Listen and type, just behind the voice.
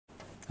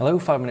Hello,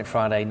 5 Minute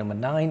Friday number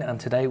 9, and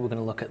today we're going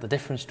to look at the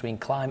difference between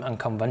climb and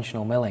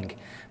conventional milling.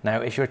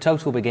 Now, if you're a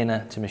total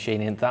beginner to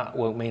machining, that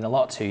won't mean a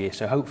lot to you,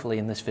 so hopefully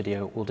in this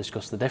video we'll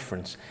discuss the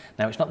difference.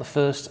 Now, it's not the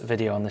first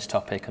video on this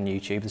topic on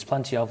YouTube, there's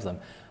plenty of them.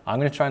 I'm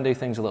going to try and do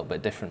things a little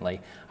bit differently.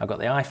 I've got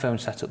the iPhone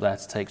set up there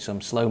to take some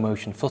slow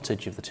motion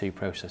footage of the two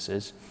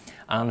processes,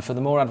 and for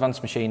the more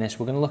advanced machinists,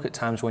 we're going to look at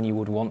times when you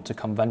would want to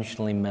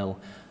conventionally mill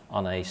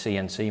on a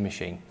CNC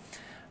machine.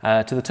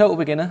 To the total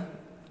beginner,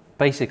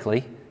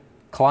 basically,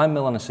 climb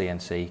mill on a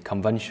CNC,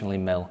 conventionally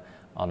mill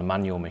on a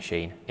manual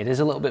machine. It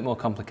is a little bit more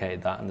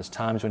complicated that, and there's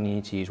times when you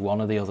need to use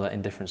one or the other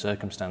in different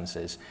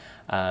circumstances.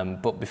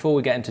 But before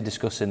we get into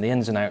discussing the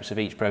ins and outs of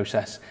each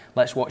process,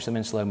 let's watch them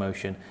in slow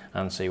motion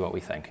and see what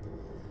we think.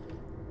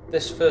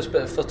 This first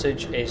bit of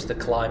footage is the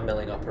climb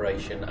milling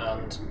operation,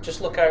 and just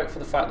look out for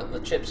the fact that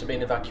the chips are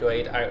being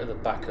evacuated out of the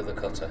back of the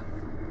cutter.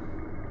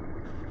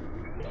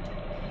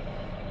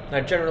 Now,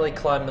 generally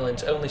climb milling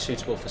is only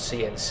suitable for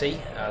CNC,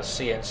 as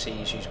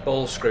CNCs use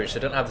ball screws, so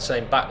they don't have the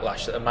same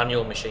backlash that a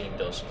manual machine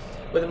does.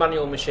 With a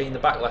manual machine, the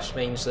backlash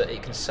means that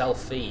it can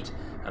self-feed,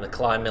 and a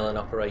climb milling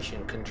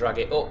operation can drag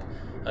it up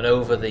and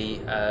over the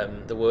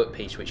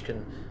workpiece, which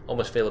can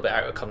almost feel a bit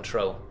out of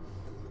control.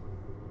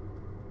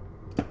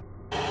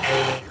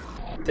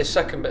 This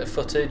second bit of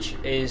footage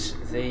is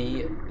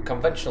the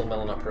conventional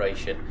milling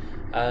operation.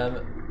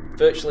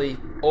 Virtually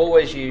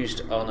always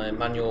used on a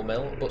manual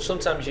mill, but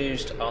sometimes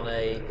used on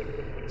a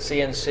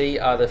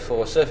CNC either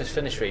for surface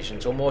finish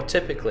reasons or more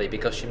typically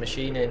because you're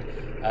machining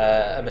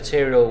a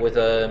material with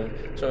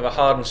sort of a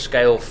hardened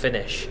scale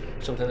finish,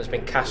 something that's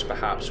been cast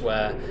perhaps,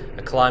 where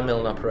a climb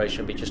milling operation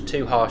would be just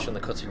too harsh on the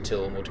cutting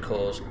tool and would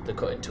cause the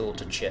cutting tool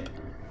to chip.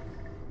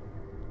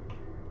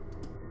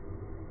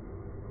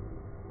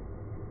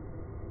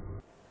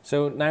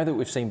 So now that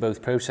we've seen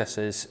both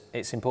processes,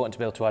 it's important to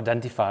be able to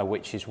identify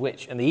which is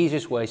which. And the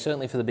easiest way,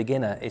 certainly for the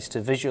beginner, is to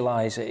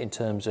visualize it in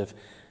terms of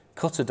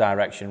cutter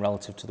direction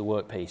relative to the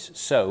workpiece.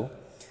 So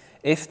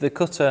if the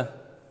cutter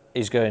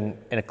is going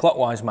in a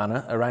clockwise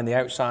manner around the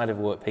outside of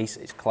a workpiece,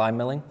 it's climb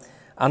milling.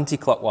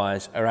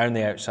 Anti-clockwise around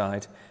the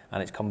outside,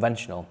 and it's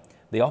conventional.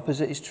 The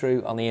opposite is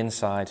true on the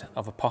inside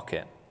of a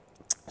pocket.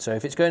 So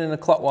if it's going in a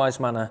clockwise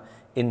manner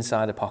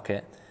inside a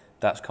pocket,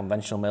 that's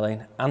conventional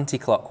milling.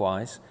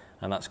 Anti-clockwise,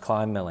 and that's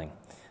climb milling.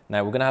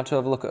 Now we're going to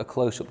have a look at a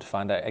close-up to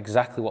find out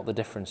exactly what the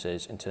difference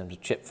is in terms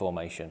of chip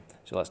formation.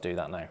 So let's do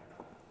that now.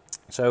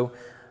 So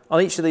on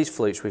each of these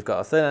flutes we've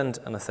got a thin end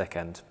and a thick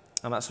end,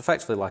 and that's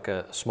effectively like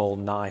a small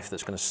knife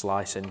that's going to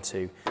slice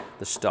into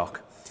the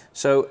stock.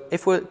 So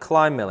if we're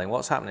climb milling,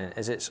 what's happening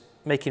is it's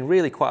making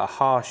really quite a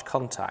harsh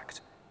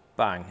contact,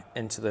 bang,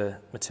 into the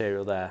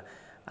material there,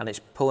 and it's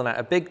pulling out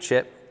a big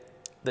chip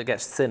that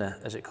gets thinner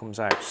as it comes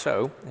out.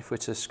 So if we're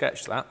to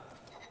sketch that,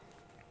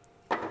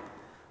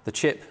 the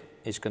chip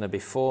is going to be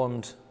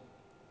formed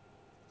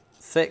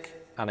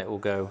thick and it will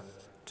go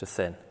to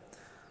thin,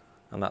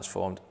 and that's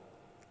formed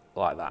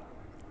like that.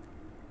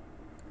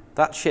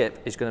 That chip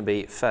is going to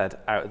be fed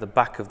out of the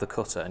back of the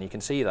cutter, and you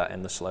can see that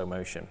in the slow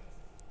motion.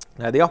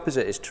 Now the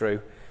opposite is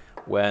true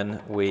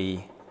when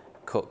we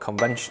cut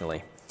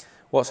conventionally.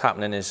 What's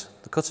happening is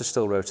the cutter's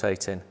still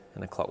rotating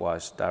in a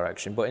clockwise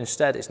direction, but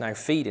instead it's now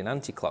feeding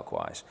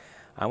anti-clockwise,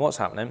 and what's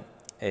happening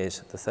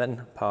is the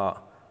thin part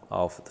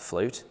of the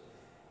flute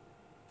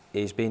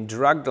is being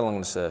dragged along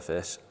the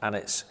surface, and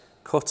it's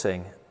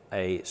cutting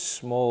a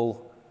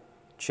small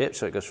chip,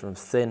 so it goes from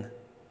thin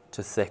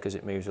to thick as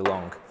it moves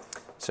along.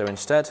 So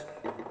instead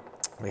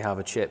we have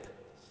a chip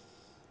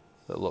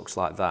that looks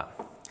like that.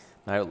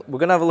 Now we're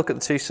going to have a look at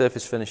the two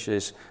surface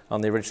finishes on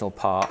the original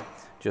part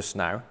just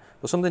now,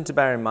 but something to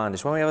bear in mind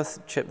is when we have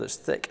a chip that's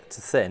thick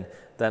to thin,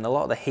 then a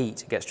lot of the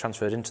heat gets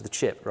transferred into the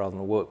chip rather than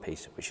the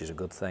workpiece, which is a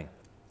good thing.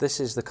 This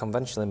is the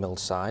conventionally milled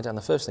side, and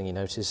the first thing you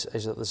notice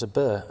is that there's a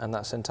burr, and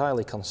that's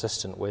entirely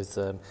consistent with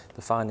the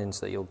findings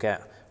that you'll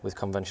get with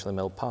conventionally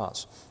milled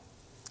parts.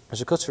 As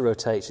the cutter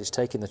rotates, it's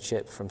taking the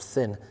chip from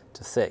thin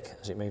to thick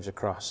as it moves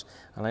across,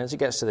 and as it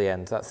gets to the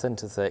end, that thin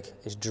to thick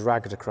is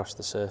dragged across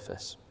the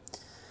surface.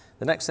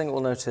 The next thing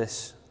we'll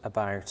notice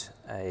about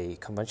a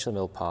conventionally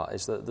milled part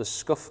is that there's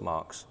scuff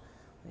marks.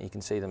 You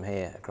can see them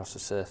here across the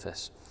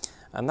surface,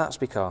 and that's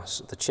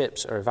because the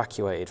chips are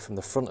evacuated from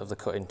the front of the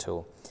cutting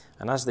tool.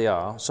 And as they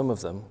are, some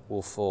of them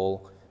will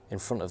fall in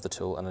front of the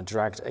tool and are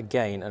dragged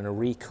again and are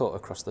recut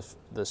across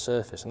the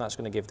surface, and that's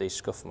going to give these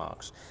scuff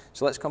marks.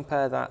 So let's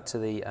compare that to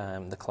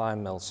the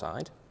climb mill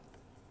side.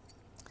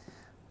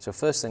 So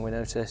first thing we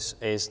notice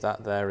is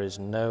that there is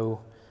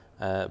no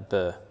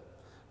burr.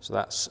 So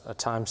that's a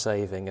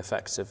time-saving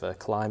effect of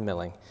climb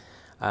milling.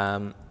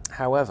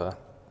 However,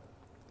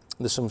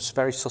 there's some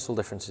very subtle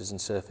differences in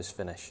surface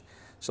finish.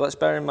 So let's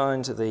bear in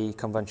mind the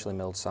conventionally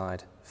milled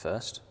side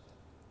first.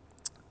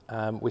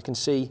 We can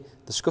see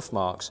the scuff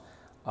marks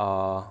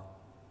are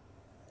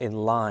in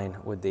line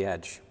with the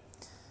edge.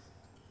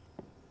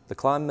 The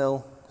climb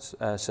mill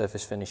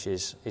surface finish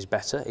is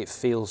better, it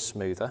feels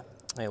smoother,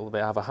 it will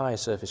have a higher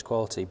surface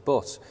quality,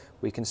 but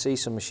we can see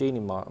some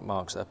machining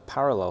marks that are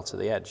parallel to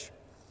the edge,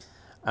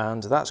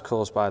 and that's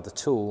caused by the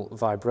tool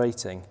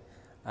vibrating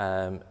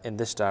in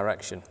this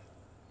direction,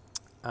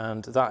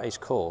 and that is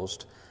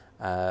caused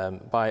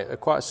by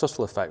quite a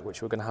subtle effect,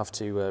 which we're going to have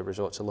to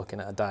resort to looking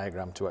at a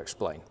diagram to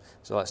explain.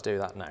 So let's do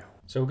that now.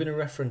 So we're going to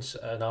reference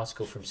an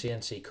article from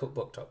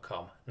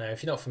cnccookbook.com. Now,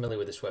 if you're not familiar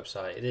with this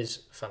website, it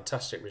is a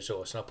fantastic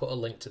resource, and I'll put a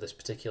link to this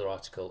particular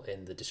article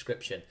in the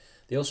description.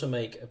 They also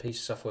make a piece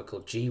of software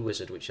called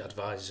G-Wizard, which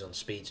advises on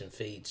speeds and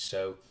feeds,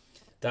 so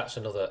that's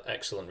another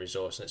excellent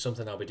resource, and it's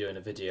something I'll be doing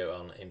a video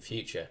on in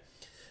future.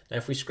 Now,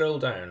 if we scroll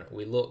down,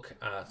 we look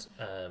at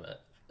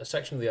a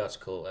section of the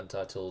article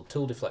entitled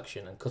Tool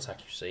Deflection and Cut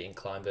Accuracy in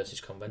Climb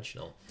versus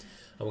Conventional.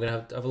 And we're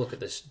going to have a look at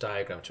this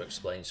diagram to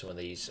explain some of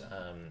these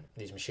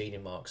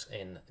machining marks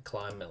in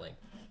climb milling.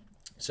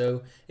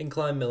 So in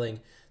climb milling,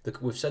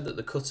 we've said that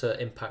the cutter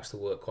impacts the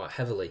work quite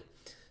heavily.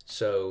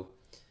 So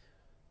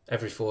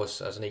every force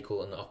has an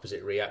equal and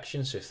opposite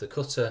reaction. So if the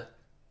cutter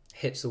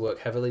hits the work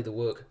heavily, the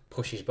work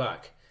pushes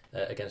back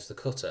against the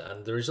cutter,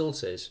 and the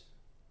result is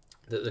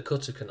that the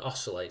cutter can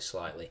oscillate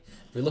slightly.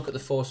 If we look at the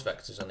force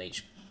vectors on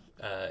each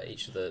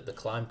of the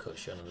climb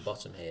cuts shown on the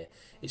bottom here,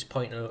 it's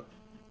pointing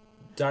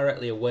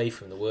directly away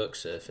from the work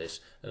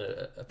surface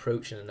and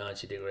approaching a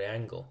 90-degree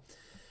angle.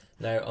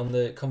 Now, on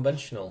the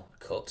conventional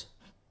cut,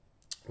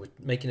 we're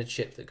making a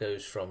chip that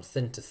goes from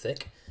thin to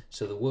thick,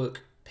 so the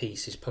work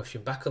piece is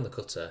pushing back on the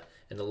cutter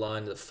in a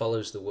line that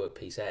follows the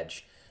workpiece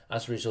edge.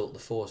 As a result, the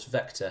force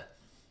vector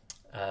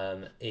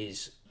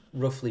is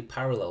roughly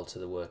parallel to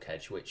the work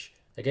edge, which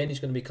again is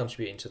going to be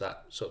contributing to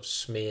that sort of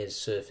smeared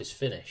surface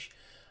finish,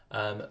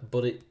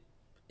 but it,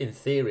 in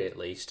theory at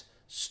least,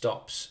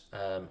 stops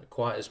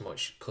quite as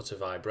much cutter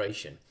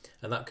vibration,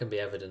 and that can be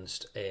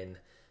evidenced in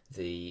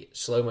the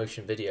slow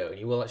motion video, and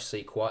you will actually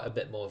see quite a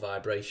bit more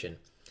vibration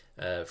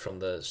from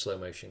the slow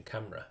motion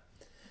camera.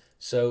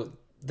 So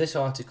this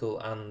article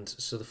and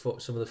some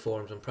of the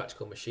forums on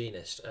Practical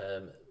Machinist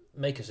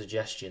make a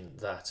suggestion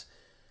that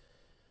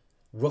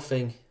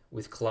roughing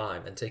with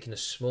climb and taking a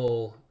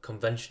small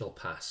conventional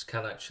pass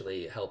can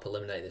actually help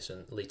eliminate this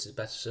and lead to a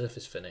better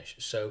surface finish.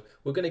 So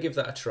we're going to give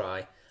that a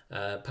try.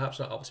 Perhaps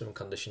not optimum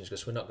conditions,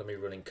 because we're not going to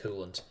be running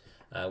coolant.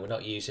 We're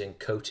not using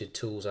coated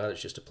tools either,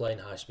 it's just a plain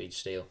high-speed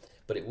steel,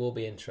 but it will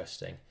be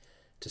interesting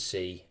to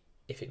see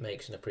if it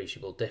makes an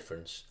appreciable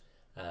difference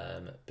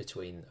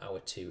between our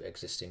two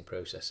existing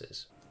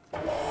processes.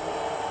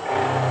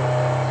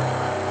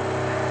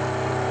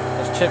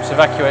 There's chips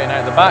evacuating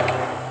out the back.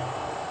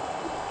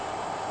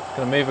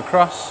 Going to move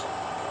across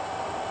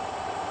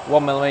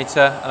 1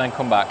 millimetre and then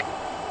come back.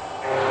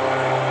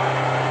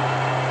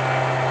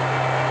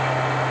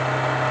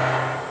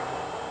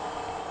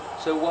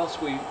 So whilst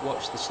we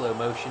watch the slow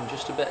motion,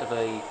 just a bit of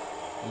a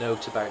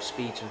note about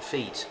speeds and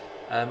feet.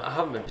 I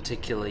haven't been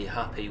particularly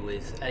happy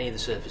with any of the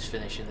surface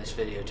finish in this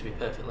video, to be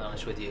perfectly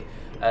honest with you.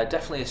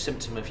 Definitely a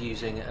symptom of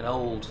using an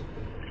old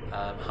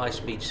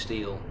high-speed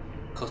steel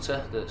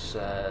cutter that's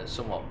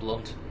somewhat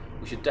blunt.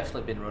 We should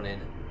definitely have been running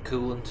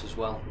coolant as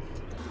well.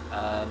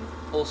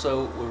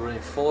 Also, we're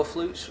running 4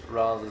 flutes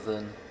rather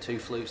than 2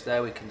 flutes.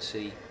 There we can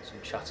see some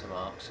chatter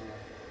marks.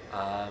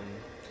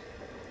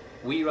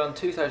 We ran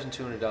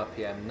 2,200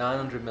 RPM,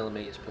 900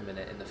 millimeters per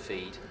minute in the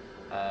feed.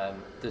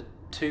 The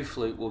 2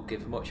 flute will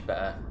give a much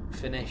better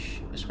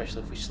finish,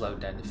 especially if we slowed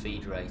down the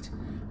feed rate.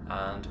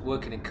 And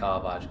working in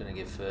carbide is going to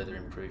give further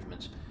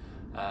improvements.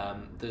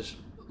 There's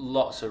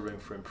lots of room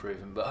for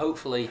improvement, but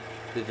hopefully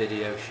the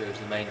video shows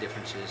the main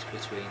differences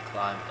between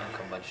climb and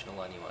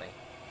conventional anyway.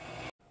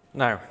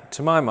 Now,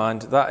 to my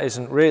mind, that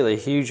isn't really a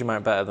huge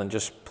amount better than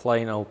just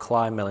plain old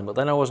climb milling, but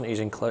then I wasn't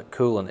using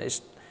coolant.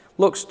 It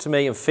looks to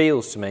me and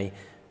feels to me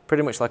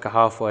pretty much like a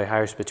halfway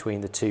house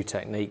between the two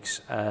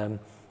techniques.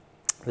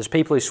 There's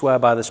people who swear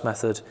by this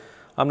method.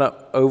 I'm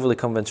not overly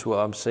convinced with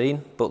what I'm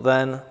seeing, but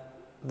then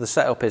the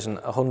setup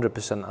isn't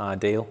 100%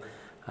 ideal.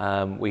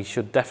 We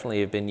should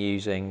definitely have been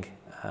using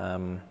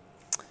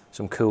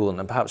some coolant,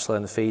 and perhaps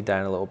slowing the feed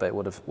down a little bit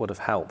would have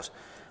helped.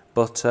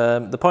 But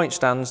the point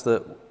stands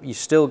that you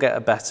still get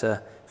a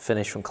better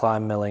finish from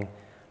climb milling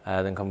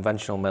than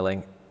conventional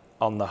milling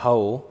on the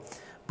whole,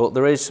 but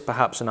there is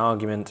perhaps an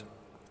argument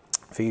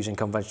for using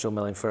conventional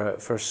milling for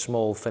a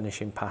small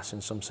finishing pass in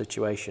some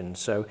situations.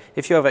 So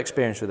if you have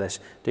experience with this,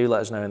 do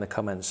let us know in the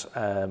comments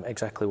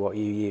exactly what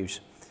you use.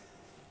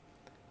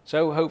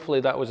 So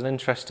hopefully that was an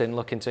interesting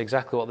look into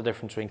exactly what the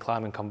difference between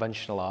climb and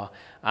conventional are,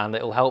 and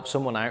it'll help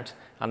someone out.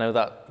 I know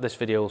that this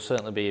video will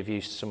certainly be of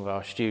use to some of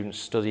our students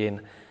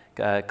studying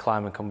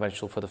climb and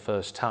conventional for the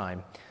first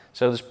time.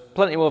 So there's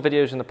plenty more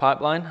videos in the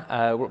pipeline.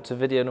 We're up to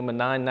video number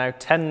 9 now,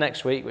 10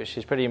 next week, which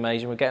is pretty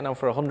amazing. We're getting on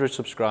for 100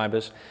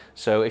 subscribers.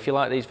 So if you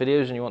like these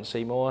videos and you want to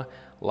see more,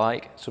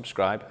 like,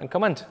 subscribe and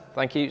comment.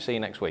 Thank you, see you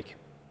next week.